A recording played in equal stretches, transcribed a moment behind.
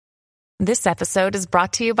This episode is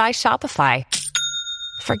brought to you by Shopify.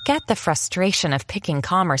 Forget the frustration of picking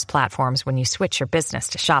commerce platforms when you switch your business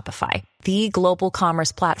to Shopify, the global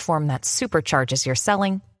commerce platform that supercharges your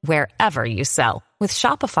selling wherever you sell. With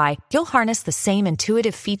Shopify, you'll harness the same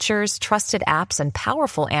intuitive features, trusted apps, and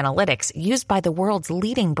powerful analytics used by the world's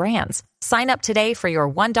leading brands. Sign up today for your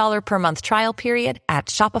 $1 per month trial period at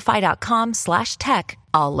shopify.com/tech,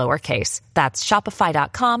 all lowercase. That's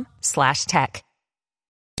shopify.com/tech.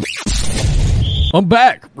 I'm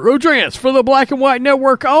back. Rodrance for the Black and White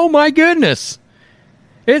Network. Oh, my goodness.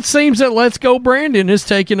 It seems that Let's Go Brandon has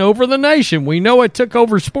taken over the nation. We know it took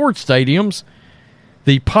over sports stadiums.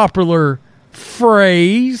 The popular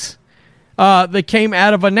phrase that came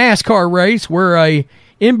out of a NASCAR race where a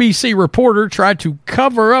NBC reporter tried to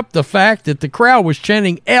cover up the fact that the crowd was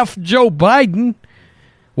chanting F Joe Biden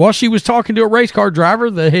while she was talking to a race car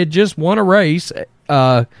driver that had just won a race.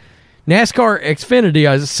 NASCAR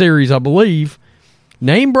Xfinity series, I believe.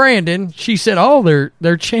 Named Brandon. She said, oh,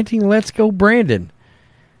 they're chanting Let's Go Brandon.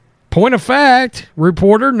 Point of fact,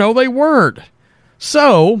 reporter, no, they weren't.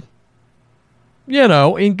 So,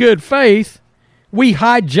 in good faith, we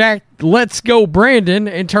hijacked Let's Go Brandon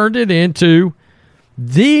and turned it into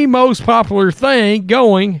the most popular thing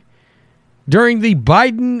going during the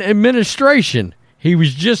Biden administration. He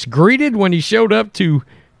was just greeted when he showed up to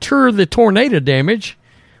tour the tornado damage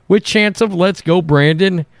with chants of Let's Go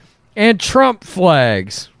Brandon and Trump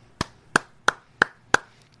flags.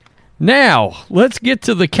 Now, let's get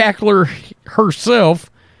to the cackler herself,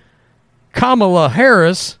 Kamala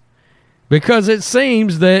Harris, because it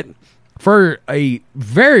seems that for a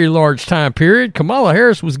very large time period, Kamala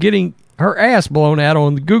Harris was getting her ass blown out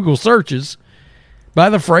on the Google searches by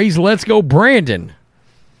the phrase, Let's Go Brandon.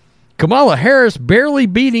 Kamala Harris barely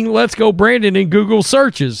beating Let's Go Brandon in Google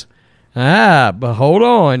searches. But hold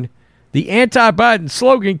on. The anti-Biden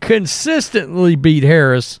slogan consistently beat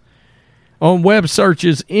Harris on web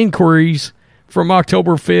searches inquiries from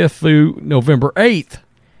October 5th through November 8th.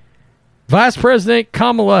 Vice President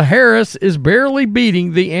Kamala Harris is barely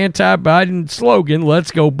beating the anti-Biden slogan,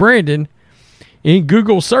 Let's Go Brandon, in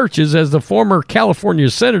Google searches as the former California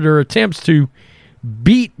senator attempts to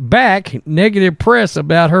beat back negative press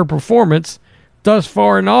about her performance thus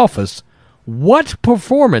far in office. What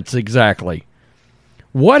performance exactly?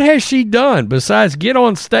 What has she done besides get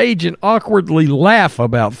on stage and awkwardly laugh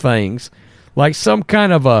about things like some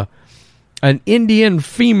kind of an Indian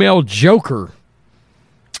female joker?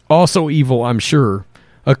 Also evil, I'm sure.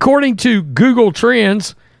 According to Google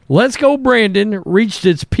Trends, Let's Go Brandon reached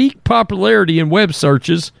its peak popularity in web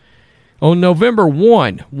searches on November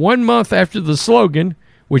 1 month after the slogan,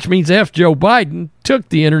 which means F Joe Biden, took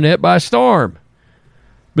the internet by storm.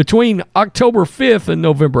 Between October 5th and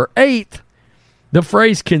November 8th, the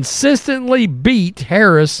phrase consistently beat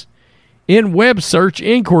Harris in web search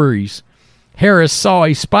inquiries. Harris saw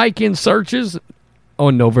a spike in searches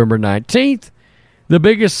on November 19th, the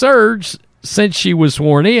biggest surge since she was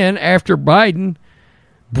sworn in after Biden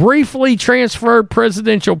briefly transferred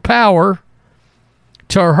presidential power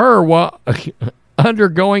to her while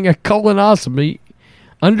undergoing a colonoscopy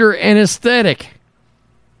under anesthetic.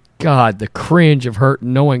 God, the cringe of her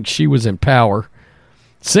knowing she was in power.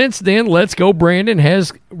 Since then, Let's Go Brandon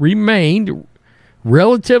has remained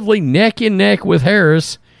relatively neck and neck with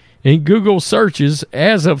Harris in Google searches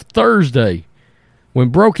as of Thursday. When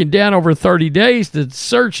broken down over 30 days, the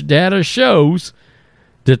search data shows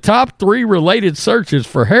the top 3 related searches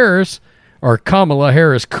for Harris are Kamala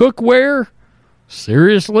Harris cookware,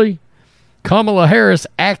 seriously, Kamala Harris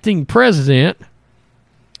acting president,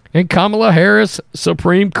 and Kamala Harris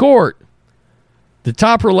Supreme Court. The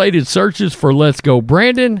top related searches for Let's Go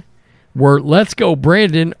Brandon were Let's Go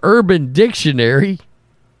Brandon Urban Dictionary,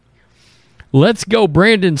 Let's Go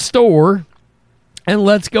Brandon Store, and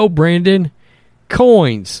Let's Go Brandon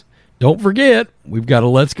Coins. Don't forget, we've got a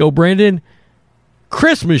Let's Go Brandon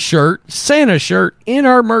Christmas shirt, Santa shirt in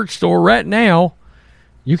our merch store right now.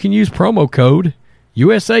 You can use promo code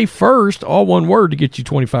USA First, all one word, to get you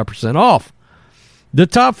 25% off. The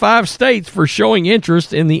top 5 states for showing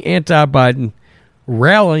interest in the anti-Biden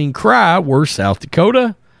rallying cry were South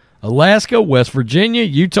Dakota, Alaska, West Virginia,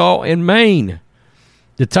 Utah, and Maine.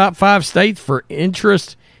 The top 5 states for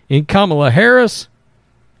interest in Kamala Harris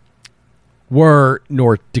were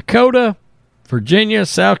North Dakota, Virginia,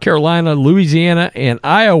 South Carolina, Louisiana, and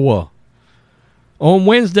Iowa. On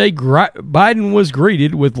Wednesday, Biden was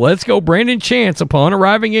greeted with Let's Go Brandon chants upon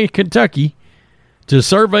arriving in Kentucky to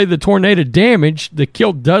survey the tornado damage that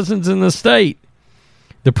killed dozens in the state.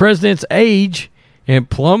 The president's age and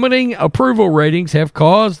plummeting approval ratings have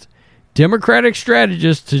caused Democratic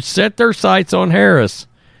strategists to set their sights on Harris,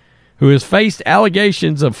 who has faced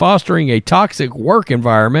allegations of fostering a toxic work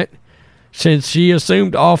environment since she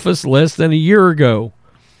assumed office less than a year ago.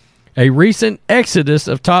 A recent exodus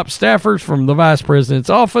of top staffers from the vice president's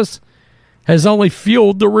office has only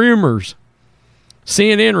fueled the rumors.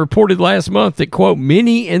 CNN reported last month that, quote,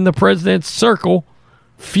 many in the president's circle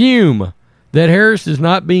fume that Harris is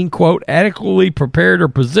not being, quote, adequately prepared or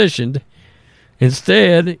positioned,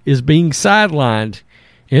 instead is being sidelined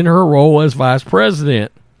in her role as vice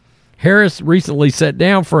president. Harris recently sat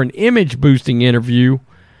down for an image-boosting interview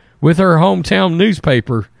with her hometown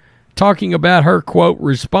newspaper, talking about her, quote,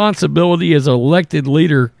 responsibility as an elected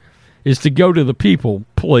leader is to go to the people,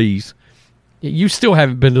 please. You still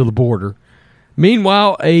haven't been to the border.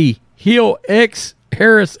 Meanwhile, a Hill X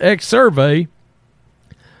Harris X survey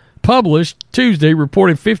published Tuesday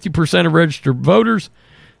reported 50% of registered voters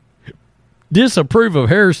disapprove of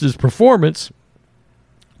Harris's performance,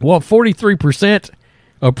 while 43%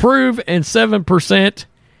 approve and 7%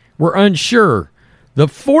 were unsure. The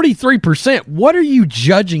 43%, what are you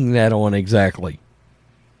judging that on exactly?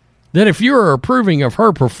 That if you are approving of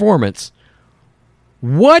her performance,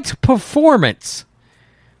 what performance?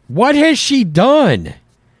 What has she done?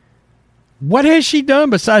 What has she done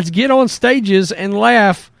besides get on stages and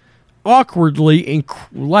laugh awkwardly and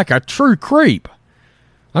like a true creep?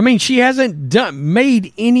 I mean, she hasn't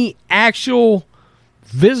made any actual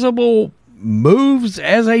visible moves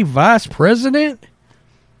as a vice president.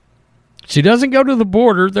 She doesn't go to the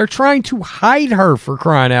border. They're trying to hide her, for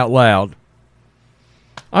crying out loud.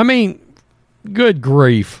 I mean, good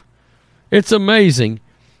grief. It's amazing.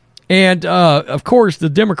 And, of course, the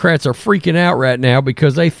Democrats are freaking out right now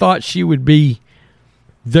because they thought she would be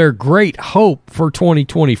their great hope for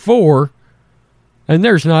 2024. And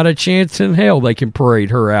there's not a chance in hell they can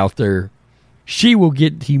parade her out there. She will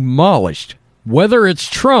get demolished. Whether it's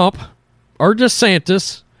Trump or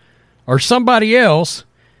DeSantis or somebody else,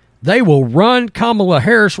 they will run Kamala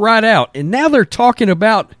Harris right out. And now they're talking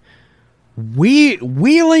about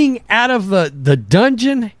wheeling out of the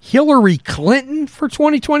dungeon Hillary Clinton for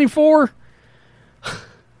 2024.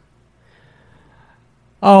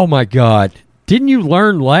 Oh, my God. Didn't you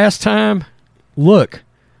learn last time? Look,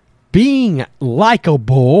 being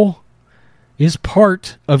likable is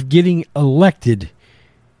part of getting elected.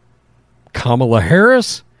 Kamala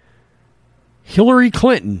Harris, Hillary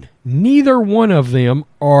Clinton, neither one of them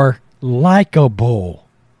are likable.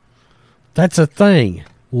 That's a thing.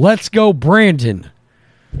 Let's go, Brandon.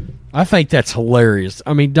 I think that's hilarious.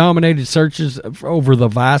 I mean, dominated searches over the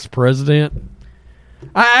vice president.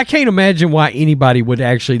 I can't imagine why anybody would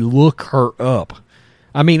actually look her up.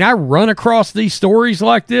 I mean, I run across these stories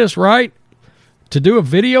like this, right, to do a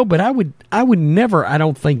video, but I would never, I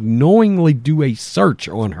don't think, knowingly do a search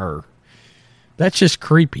on her. That's just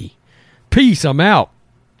creepy. Peace. I'm out.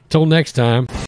 Till next time.